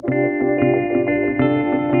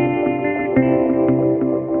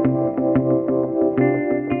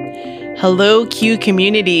Hello, Q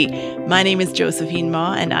community. My name is Josephine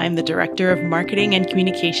Mah, and I'm the Director of Marketing and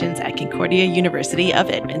Communications at Concordia University of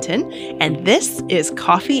Edmonton. And this is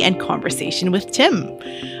Coffee and Conversation with Tim.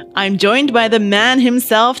 I'm joined by the man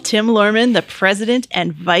himself, Tim Loreman, the President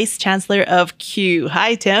and Vice Chancellor of Q.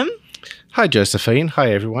 Hi, Tim. Hi, Josephine.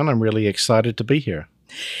 Hi, everyone. I'm really excited to be here.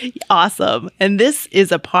 Awesome. And this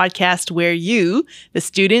is a podcast where you, the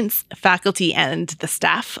students, faculty, and the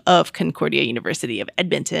staff of Concordia University of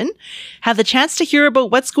Edmonton, have the chance to hear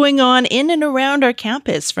about what's going on in and around our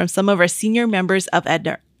campus from some of our senior members of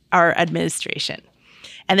our administration.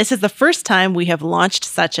 And this is the first time we have launched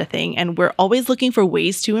such a thing, and we're always looking for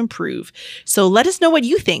ways to improve. So let us know what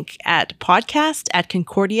you think at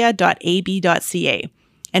podcast@concordia.ab.ca.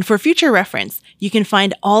 And for future reference, you can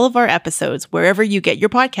find all of our episodes wherever you get your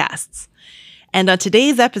podcasts. And on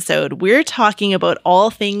today's episode, we're talking about all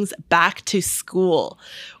things back to school.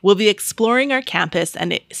 We'll be exploring our campus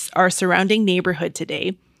and our surrounding neighborhood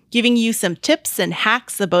today, giving you some tips and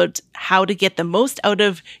hacks about how to get the most out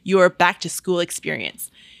of your back to school experience.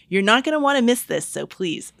 You're not going to want to miss this, so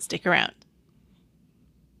please stick around.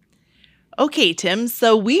 Okay, Tim,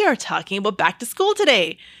 so we are talking about back to school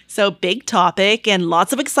today. So big topic and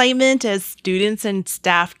lots of excitement as students and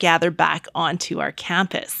staff gather back onto our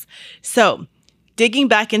campus. So digging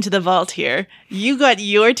back into the vault here, you got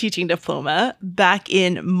your teaching diploma back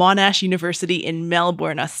in Monash University in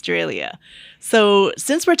Melbourne, Australia. So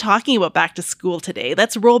since we're talking about back to school today,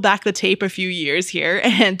 let's roll back the tape a few years here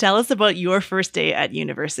and tell us about your first day at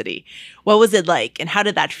university. What was it like and how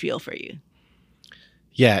did that feel for you?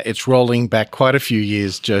 Yeah, it's rolling back quite a few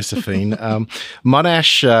years, Josephine.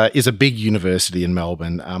 Monash is a big university in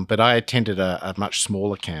Melbourne, but I attended a much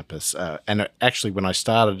smaller campus. And actually, when I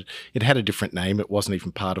started, it had a different name. It wasn't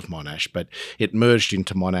even part of Monash, but it merged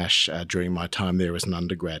into Monash during my time there as an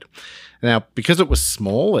undergrad. Now, because it was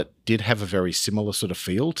small, it did have a very similar sort of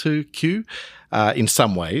feel to Q in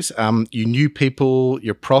some ways. You knew people,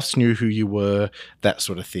 your profs knew who you were, that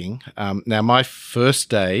sort of thing. Now, my first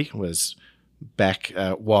day was back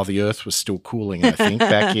while the Earth was still cooling, I think,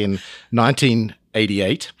 back in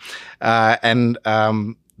 1988. And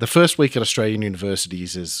the first week at Australian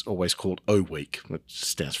universities is always called O Week, which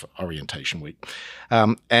stands for Orientation Week.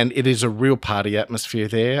 And it is a real party atmosphere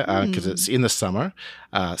there because it's in the summer,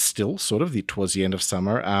 still sort of towards the end of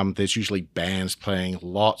summer. There's usually bands playing,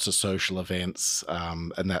 lots of social events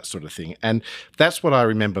and that sort of thing. And that's what I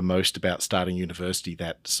remember most about starting university,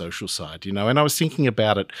 that social side, you know. And I was thinking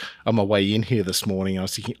about it on my way in here this morning. I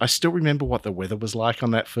was thinking, I still remember what the weather was like on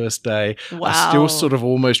that first day. Wow. I still sort of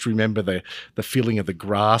almost remember the feeling of the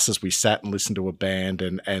grass as we sat and listened to a band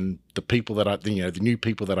and the people that the new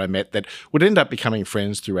people that I met that would end up becoming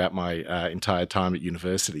friends throughout my entire time at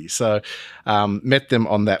university. So met them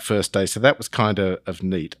on that first day. So that was kind of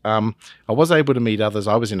neat. I was able to meet others.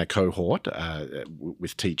 I was in a cohort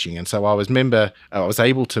with teaching. And so I was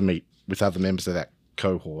able to meet with other members of that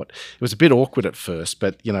cohort. It was a bit awkward at first,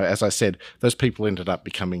 but, you know, as I said, those people ended up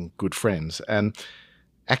becoming good friends. And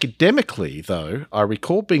academically, though, I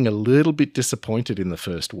recall being a little bit disappointed in the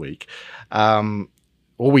first week.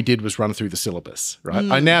 All we did was run through the syllabus, right?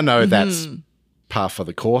 I now know that's par for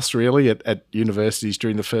the course, really, at universities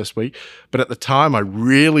during the first week. But at the time, I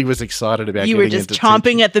really was excited about getting into teaching. You were just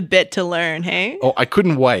chomping at the bit to learn, hey? Oh, I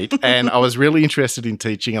couldn't wait. And I was really interested in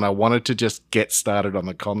teaching, and I wanted to just get started on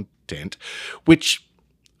the content, which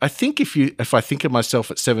I think if I think of myself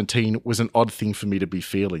at 17 was an odd thing for me to be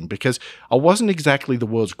feeling because I wasn't exactly the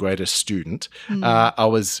world's greatest student. I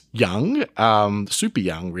was young, super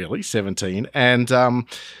young, really, 17. And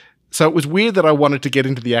so it was weird that I wanted to get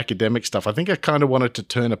into the academic stuff. I think I kind of wanted to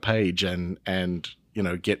turn a page and you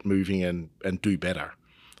know, get moving and do better.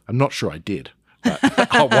 I'm not sure I did.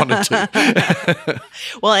 But I wanted to.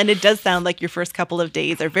 Well, and it does sound like your first couple of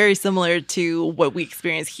days are very similar to what we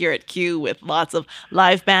experience here at Q with lots of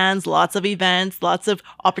live bands, lots of events, lots of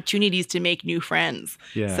opportunities to make new friends.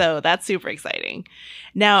 Yeah. So that's super exciting.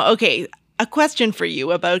 Now, okay, a question for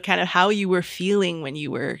you about kind of how you were feeling when you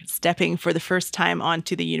were stepping for the first time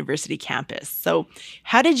onto the university campus. So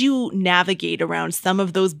how did you navigate around some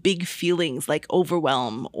of those big feelings like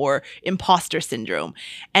overwhelm or imposter syndrome?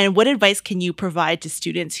 And what advice can you provide to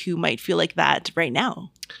students who might feel like that right now?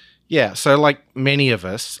 Yeah, so like many of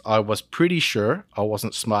us, I was pretty sure I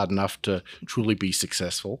wasn't smart enough to truly be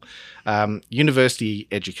successful. University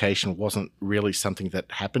education wasn't really something that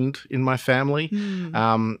happened in my family.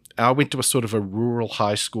 I went to a sort of a rural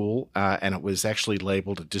high school, and it was actually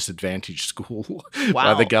labelled a disadvantaged school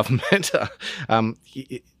by the government.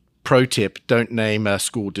 Pro tip, don't name a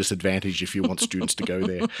school disadvantaged if you want students to go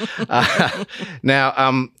there.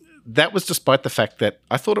 Now, that was despite the fact that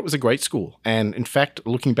I thought it was a great school. And in fact,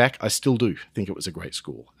 looking back, I still do think it was a great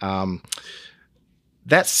school.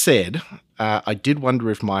 That said, I did wonder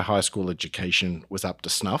if my high school education was up to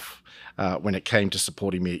snuff when it came to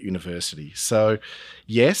supporting me at university. So,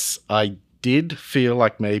 yes, I did feel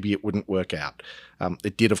like maybe it wouldn't work out.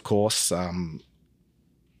 It did, of course.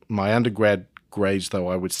 My undergrad grades, though,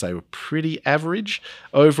 I would say were pretty average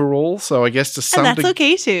overall. So I guess to some And that's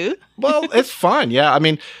okay too. Well, it's fine. Yeah. I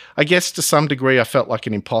mean, I guess to some degree I felt like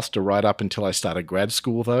an imposter right up until I started grad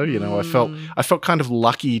school, though. You know, I felt kind of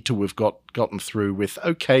lucky to have gotten through with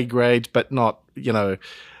okay grades, but not,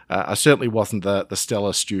 I certainly wasn't the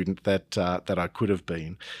stellar student that I could have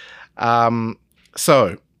been.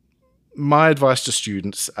 So my advice to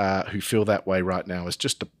students who feel that way right now is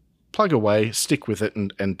just to plug away, stick with it,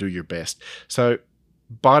 and do your best. So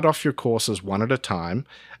bite off your courses one at a time,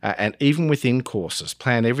 and even within courses,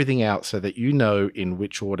 plan everything out so that you know in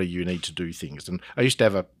which order you need to do things. And I used to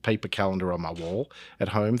have a paper calendar on my wall at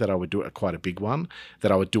home that I would do, quite a big one,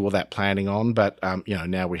 that I would do all that planning on. But,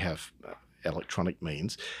 now we have electronic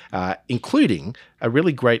means, including a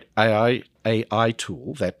really great AI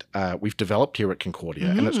tool that we've developed here at Concordia,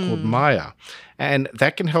 and it's called Mah. And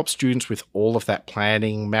that can help students with all of that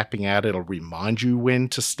planning, mapping out. It'll remind you when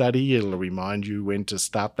to study. It'll remind you when to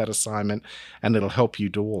start that assignment, and it'll help you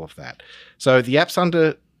do all of that. So the app's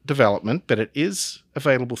under development, but it is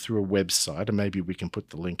available through a website, and maybe we can put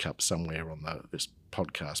the link up somewhere on this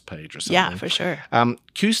podcast page or something. Yeah, for sure.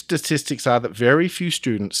 Q statistics are that very few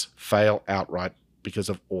students fail outright because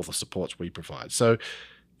of all the supports we provide. So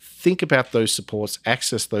think about those supports,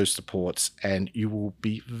 access those supports, and you will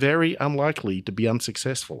be very unlikely to be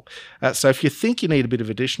unsuccessful. So if you think you need a bit of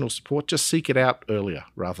additional support, just seek it out earlier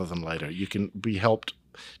rather than later. You can be helped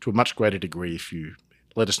to a much greater degree if you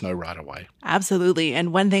let us know right away. Absolutely.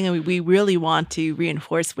 And one thing we really want to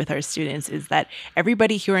reinforce with our students is that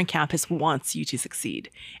everybody here on campus wants you to succeed.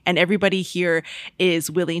 And everybody here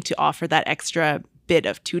is willing to offer that extra bit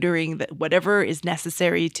of tutoring, that whatever is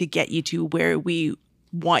necessary to get you to where we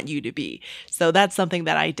want you to be. So that's something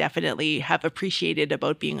that I definitely have appreciated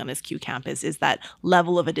about being on this Q campus, is that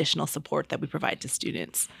level of additional support that we provide to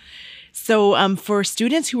students. So for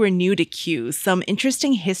students who are new to Q, some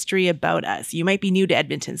interesting history about us. You might be new to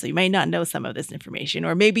Edmonton, so you might not know some of this information,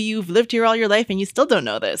 or maybe you've lived here all your life and you still don't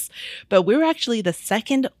know this. But we're actually the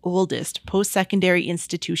second oldest post-secondary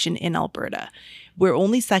institution in Alberta. We're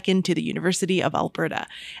only second to the University of Alberta.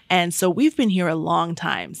 And so we've been here a long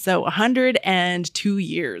time. So 102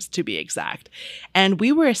 years to be exact. And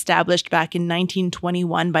we were established back in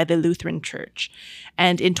 1921 by the Lutheran Church.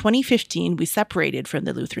 And in 2015, we separated from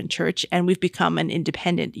the Lutheran Church and we've become an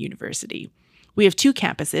independent university. We have two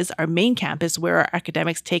campuses, our main campus where our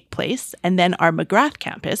academics take place, and then our McGrath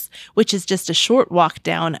campus, which is just a short walk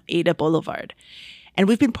down Ada Boulevard. And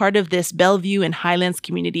we've been part of this Bellevue and Highlands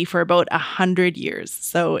community for about 100 years.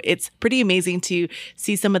 So it's pretty amazing to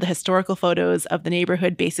see some of the historical photos of the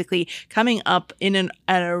neighborhood basically coming up in and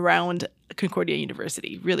around Concordia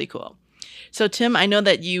University. Really cool. So Tim, I know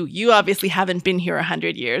that you obviously haven't been here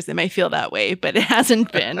 100 years. It might feel that way, but it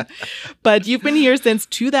hasn't been. But you've been here since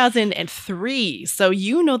 2003. So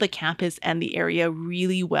you know the campus and the area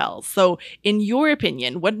really well. So in your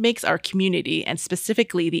opinion, what makes our community, and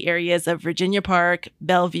specifically the areas of Virginia Park,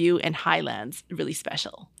 Bellevue, and Highlands, really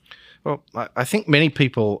special? Well, I think many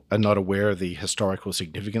people are not aware of the historical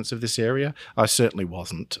significance of this area. I certainly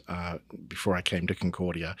wasn't before I came to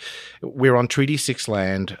Concordia. We're on Treaty 6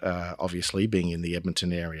 land, obviously, being in the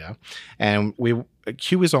Edmonton area. And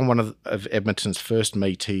Q is on one of Edmonton's first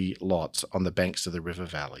Métis lots on the banks of the river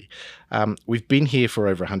valley. We've been here for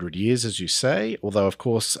over 100 years, as you say, although, of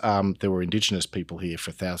course, there were Indigenous people here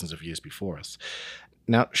for thousands of years before us.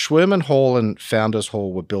 Now, Schwerman Hall and Founders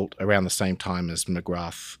Hall were built around the same time as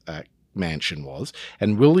McGrath Mansion was,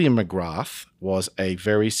 and William McGrath was a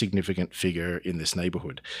very significant figure in this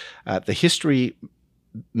neighbourhood. The history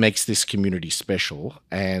makes this community special,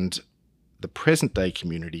 and the present-day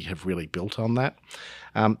community have really built on that.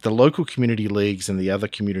 The local community leagues and the other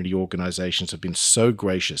community organisations have been so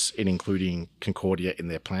gracious in including Concordia in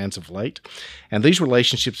their plans of late, and these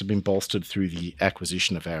relationships have been bolstered through the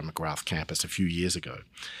acquisition of our McGrath campus a few years ago,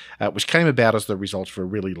 which came about as the result of a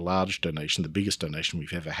really large donation, the biggest donation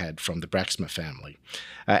we've ever had from the Braxma family,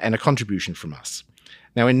 and a contribution from us.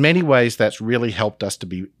 Now, in many ways, that's really helped us to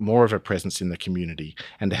be more of a presence in the community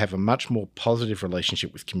and to have a much more positive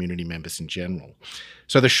relationship with community members in general.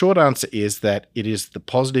 So the short answer is that it is the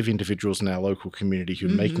positive individuals in our local community who are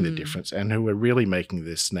making the difference and who are really making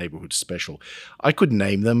this neighbourhood special. I could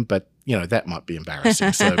name them, but that might be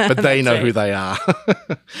embarrassing. So, but they know who they are.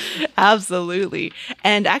 Absolutely.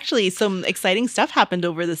 And actually, some exciting stuff happened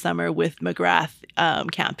over the summer with McGrath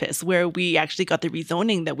campus, where we actually got the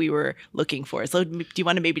rezoning that we were looking for. So do you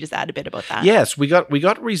want to maybe just add a bit about that? Yes, we got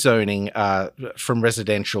rezoning from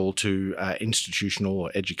residential to institutional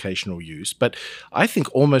or educational use. But I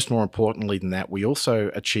think almost more importantly than that, we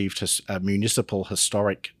also achieved a municipal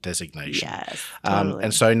historic designation. Yes, totally.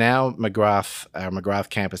 And so now our McGrath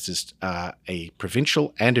campus is a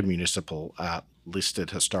provincial and a municipal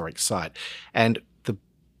listed historic site. And the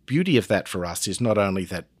beauty of that for us is not only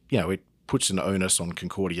that, it puts an onus on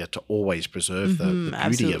Concordia to always preserve the beauty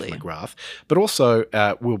absolutely. of McGrath, but also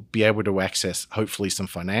we'll be able to access hopefully some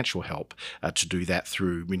financial help to do that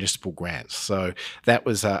through municipal grants. So that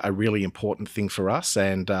was a really important thing for us,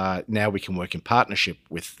 and now we can work in partnership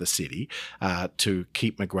with the city to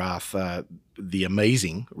keep McGrath the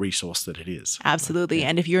amazing resource that it is. Absolutely.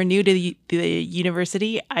 And if you're new to the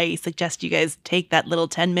university, I suggest you guys take that little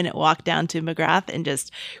 10-minute walk down to McGrath and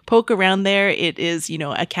just poke around there. It is,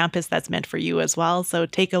 a campus that's meant for you as well. So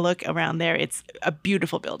take a look around there. It's a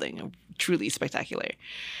beautiful building, truly spectacular.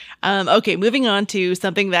 Okay, moving on to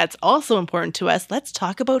something that's also important to us. Let's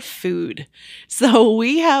talk about food. So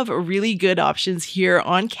we have really good options here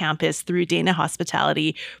on campus through Dana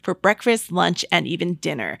Hospitality for breakfast, lunch, and even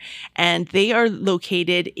dinner. And they are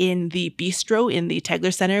located in the bistro in the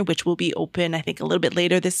Tegler Center, which will be open, I think, a little bit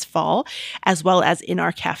later this fall, as well as in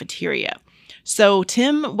our cafeteria. So,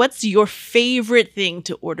 Tim, what's your favorite thing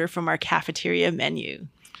to order from our cafeteria menu?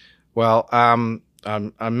 Well, I'm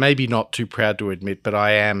maybe not too proud to admit, but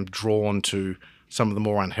I am drawn to some of the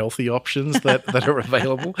more unhealthy options that are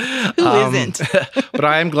available. Who isn't? But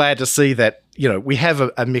I am glad to see that, we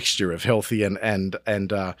have a mixture of healthy and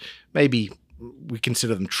maybe we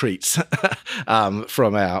consider them treats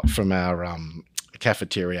from our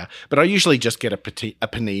cafeteria. But I usually just get a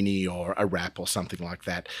panini or a wrap or something like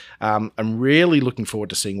that. I'm really looking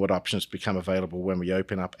forward to seeing what options become available when we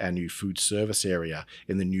open up our new food service area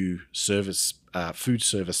in the new food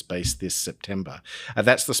service space this September.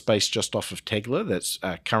 That's the space just off of Tegler that's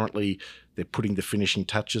currently they're putting the finishing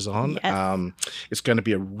touches on. Yes. It's going to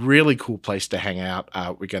be a really cool place to hang out.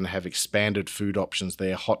 We're going to have expanded food options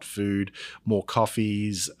there, hot food, more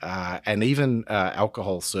coffees, and even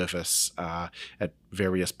alcohol service at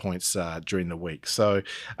various points during the week. So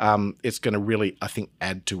it's going to really, I think,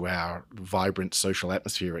 add to our vibrant social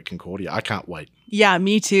atmosphere at Concordia. I can't wait. Yeah,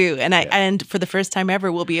 me too. And and for the first time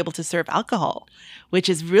ever, we'll be able to serve alcohol, which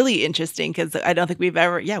is really interesting because I don't think we've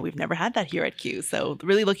never had that here at Q. So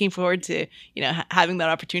really looking forward to, having that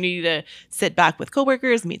opportunity to sit back with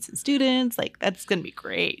coworkers, meet some students. Like, that's going to be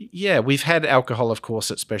great. Yeah, we've had alcohol, of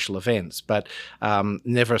course, at special events, but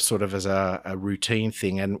never sort of as a routine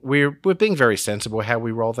thing. And we're being very sensible how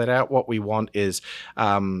we roll that out. What we want is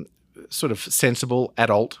sort of sensible,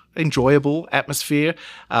 adult, enjoyable atmosphere,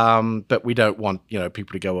 but we don't want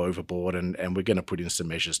people to go overboard, and we're going to put in some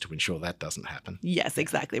measures to ensure that doesn't happen. Yes,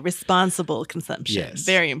 exactly. Responsible consumption. Yes.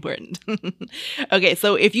 Very important. Okay,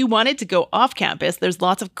 so if you wanted to go off campus, there's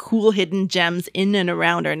lots of cool hidden gems in and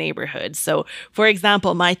around our neighborhood. So, for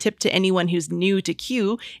example, my tip to anyone who's new to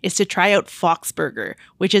Q is to try out Fox Burger,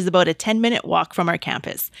 which is about a 10-minute walk from our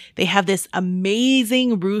campus. They have this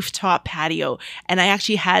amazing rooftop patio, and I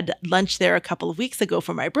actually had lunch there a couple of weeks ago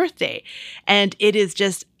for my birthday, and it is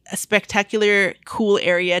just a spectacular, cool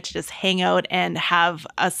area to just hang out and have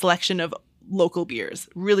a selection of local beers.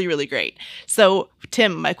 Really, really great. So,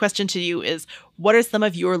 Tim, my question to you is, what are some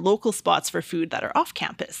of your local spots for food that are off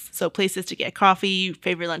campus? So places to get coffee,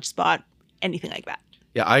 favorite lunch spot, anything like that.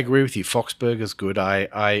 Yeah, I agree with you. Foxburger's good.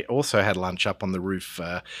 I also had lunch up on the roof.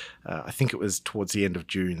 I think it was towards the end of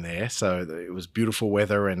June there. So it was beautiful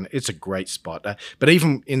weather and it's a great spot. But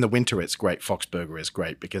even in the winter, it's great. Foxburger is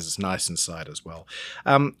great because it's nice inside as well.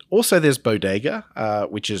 Also, there's Bodega,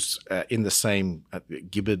 which is in the same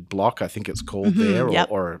Gibbard block, I think it's called there,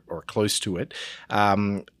 or close to it.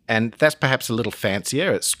 And that's perhaps a little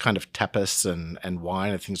fancier. It's kind of tapas and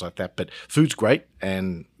wine and things like that. But food's great,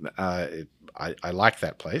 and I like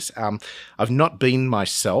that place. I've not been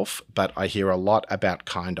myself, but I hear a lot about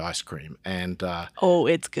Kind ice cream. And oh,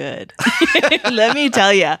 it's good. Let me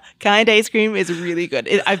tell you, Kind ice cream is really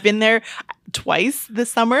good. I've been there twice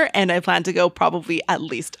this summer, and I plan to go probably at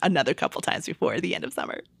least another couple times before the end of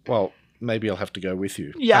summer. Well, maybe I'll have to go with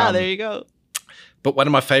you. Yeah, there you go. But one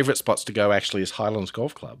of my favourite spots to go actually is Highlands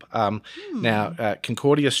Golf Club. Now,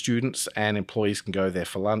 Concordia students and employees can go there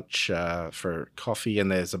for lunch, for coffee,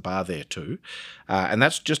 and there's a bar there too. And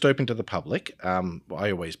that's just open to the public.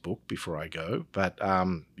 I always book before I go, but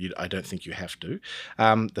I don't think you have to.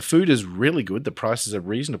 The food is really good. The prices are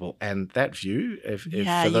reasonable. And that view, if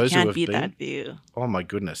for those who have been, that view. Oh my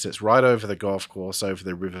goodness, it's right over the golf course, over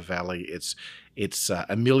the river valley. It's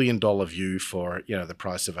 $1 million view for the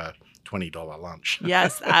price of a $20 lunch.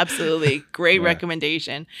 Yes, absolutely. Great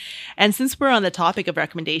recommendation. And since we're on the topic of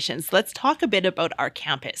recommendations, let's talk a bit about our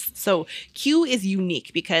campus. So Q is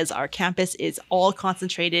unique because our campus is all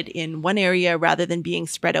concentrated in one area rather than being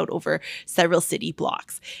spread out over several city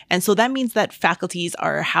blocks. And so that means that faculties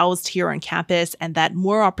are housed here on campus and that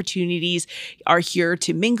more opportunities are here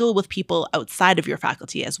to mingle with people outside of your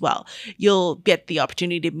faculty as well. You'll get the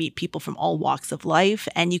opportunity to meet people from all walks of life,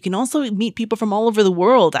 and you can also meet people from all over the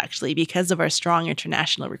world, actually, because of our strong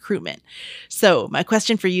international recruitment. So my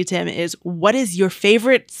question for you, Tim, is what is your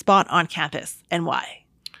favorite spot on campus and why?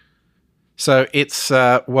 So it's,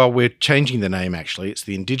 we're changing the name actually. It's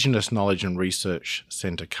the Indigenous Knowledge and Research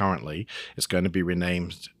Centre currently. It's going to be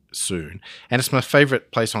renamed soon. And it's my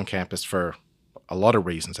favorite place on campus for a lot of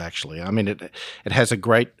reasons, actually. I mean, it has a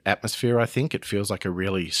great atmosphere, I think. It feels like a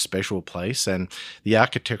really special place. And the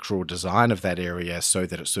architectural design of that area so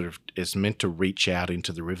that it sort of is meant to reach out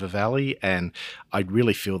into the river valley. And I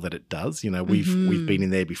really feel that it does. We've been in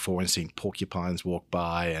there before and seen porcupines walk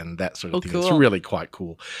by and that sort of thing. Cool. It's really quite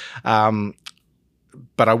cool. But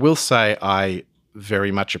I will say I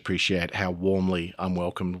very much appreciate how warmly I'm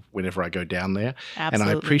welcomed whenever I go down there. Absolutely. And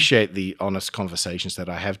I appreciate the honest conversations that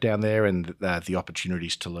I have down there and the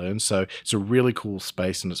opportunities to learn. So it's a really cool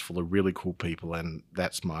space and it's full of really cool people. And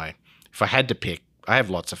that's if I had to pick, I have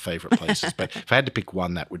lots of favorite places, but if I had to pick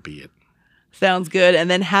one, that would be it. Sounds good.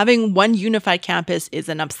 And then having one unified campus is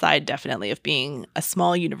an upside, definitely, of being a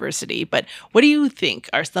small university. But what do you think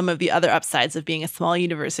are some of the other upsides of being a small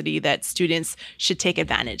university that students should take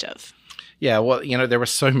advantage of? Yeah, well, there are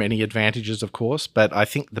so many advantages, of course, but I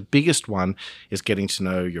think the biggest one is getting to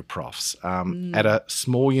know your profs. At a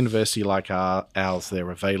small university like ours, they're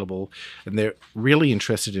available and they're really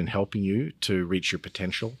interested in helping you to reach your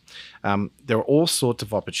potential. There are all sorts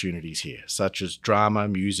of opportunities here, such as drama,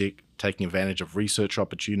 music, taking advantage of research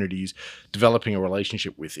opportunities, developing a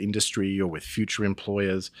relationship with industry or with future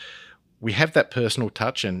employers. We have that personal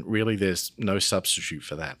touch and really there's no substitute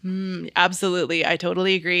for that. Absolutely. I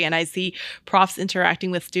totally agree. And I see profs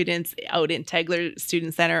interacting with students out in Tegler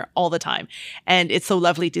Student Center all the time. And it's so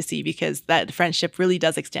lovely to see because that friendship really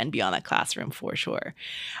does extend beyond that classroom for sure.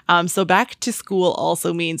 So back to school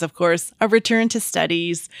also means, of course, a return to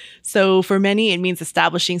studies. So for many, it means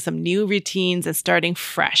establishing some new routines and starting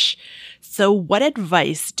fresh. So what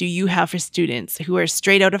advice do you have for students who are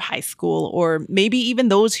straight out of high school or maybe even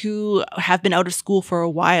those who have been out of school for a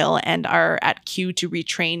while and are at Q to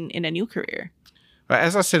retrain in a new career?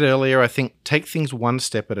 As I said earlier, I think take things one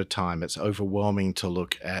step at a time. It's overwhelming to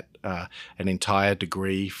look at an entire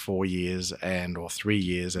degree, 4 years or 3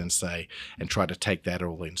 years and try to take that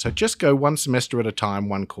all in. So just go one semester at a time,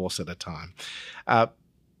 one course at a time.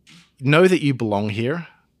 Know that you belong here.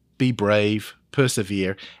 Be brave.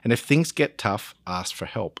 Persevere, and if things get tough, ask for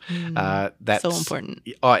help. That's so important.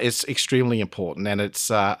 It's extremely important, and it's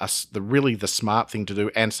really the smart thing to do,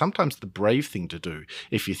 and sometimes the brave thing to do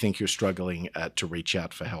if you think you're struggling to reach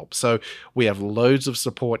out for help. So we have loads of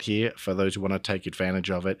support here for those who want to take advantage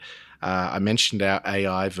of it. I mentioned our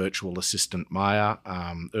AI virtual assistant, Maya,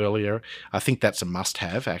 earlier. I think that's a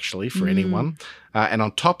must-have, actually, for anyone. And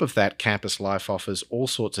on top of that, Campus Life offers all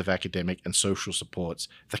sorts of academic and social supports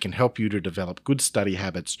that can help you to develop good study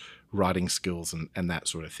habits, writing skills, and that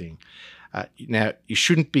sort of thing. Now, you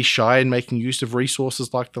shouldn't be shy in making use of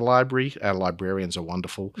resources like the library. Our librarians are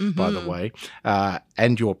wonderful, by the way,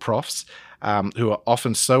 and your profs, who are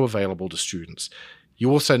often so available to students. You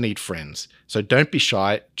also need friends. So don't be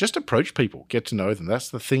shy. Just approach people. Get to know them. That's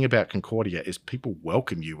the thing about Concordia is people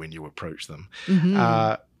welcome you when you approach them.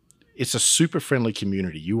 It's a super friendly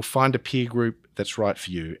community. You will find a peer group that's right for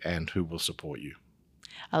you and who will support you.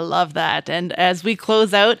 I love that. And as we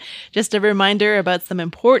close out, just a reminder about some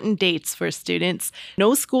important dates for students.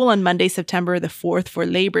 No school on Monday, September the 4th for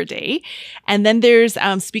Labor Day. And then there's,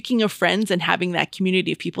 speaking of friends and having that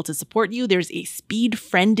community of people to support you, there's a speed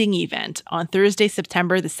friending event on Thursday,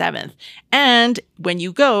 September the 7th. And when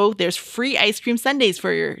you go, there's free ice cream sundaes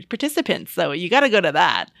for your participants. So you got to go to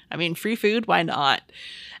that. I mean, free food, why not?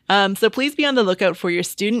 So please be on the lookout for your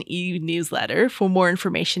student e-newsletter for more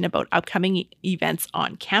information about upcoming events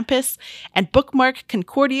on campus, and bookmark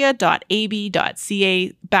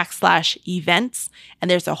concordia.ab.ca/events.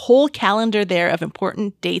 And there's a whole calendar there of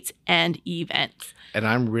important dates and events. And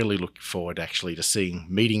I'm really looking forward actually to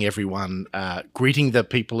meeting everyone, greeting the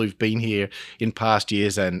people who've been here in past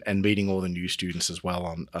years and meeting all the new students as well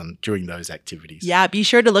on during those activities. Yeah, be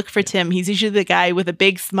sure to look for Tim. He's usually the guy with a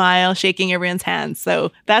big smile, shaking everyone's hands.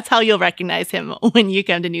 So that's how you'll recognize him when you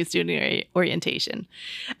come to new student orientation.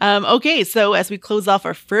 Okay, so as we close off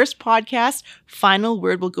our first podcast, final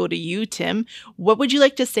word will go to you, Tim. What would you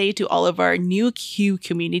like to say to all of our new Q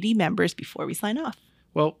community members before we sign off?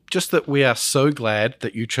 Well, just that we are so glad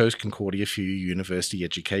that you chose Concordia for your university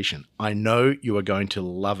education. I know you are going to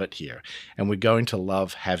love it here, and we're going to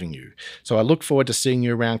love having you. So I look forward to seeing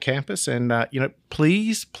you around campus, and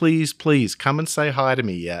please, please, please come and say hi to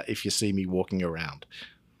me if you see me walking around.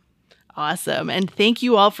 Awesome. And thank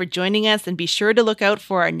you all for joining us, and be sure to look out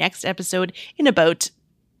for our next episode in about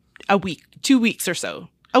a week, 2 weeks or so.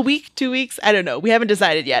 A week, 2 weeks? I don't know. We haven't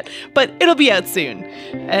decided yet, but it'll be out soon.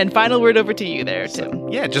 And final word over to you there, Tim.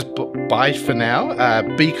 So, just bye for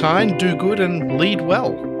now. Be kind, do good, and lead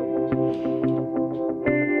well.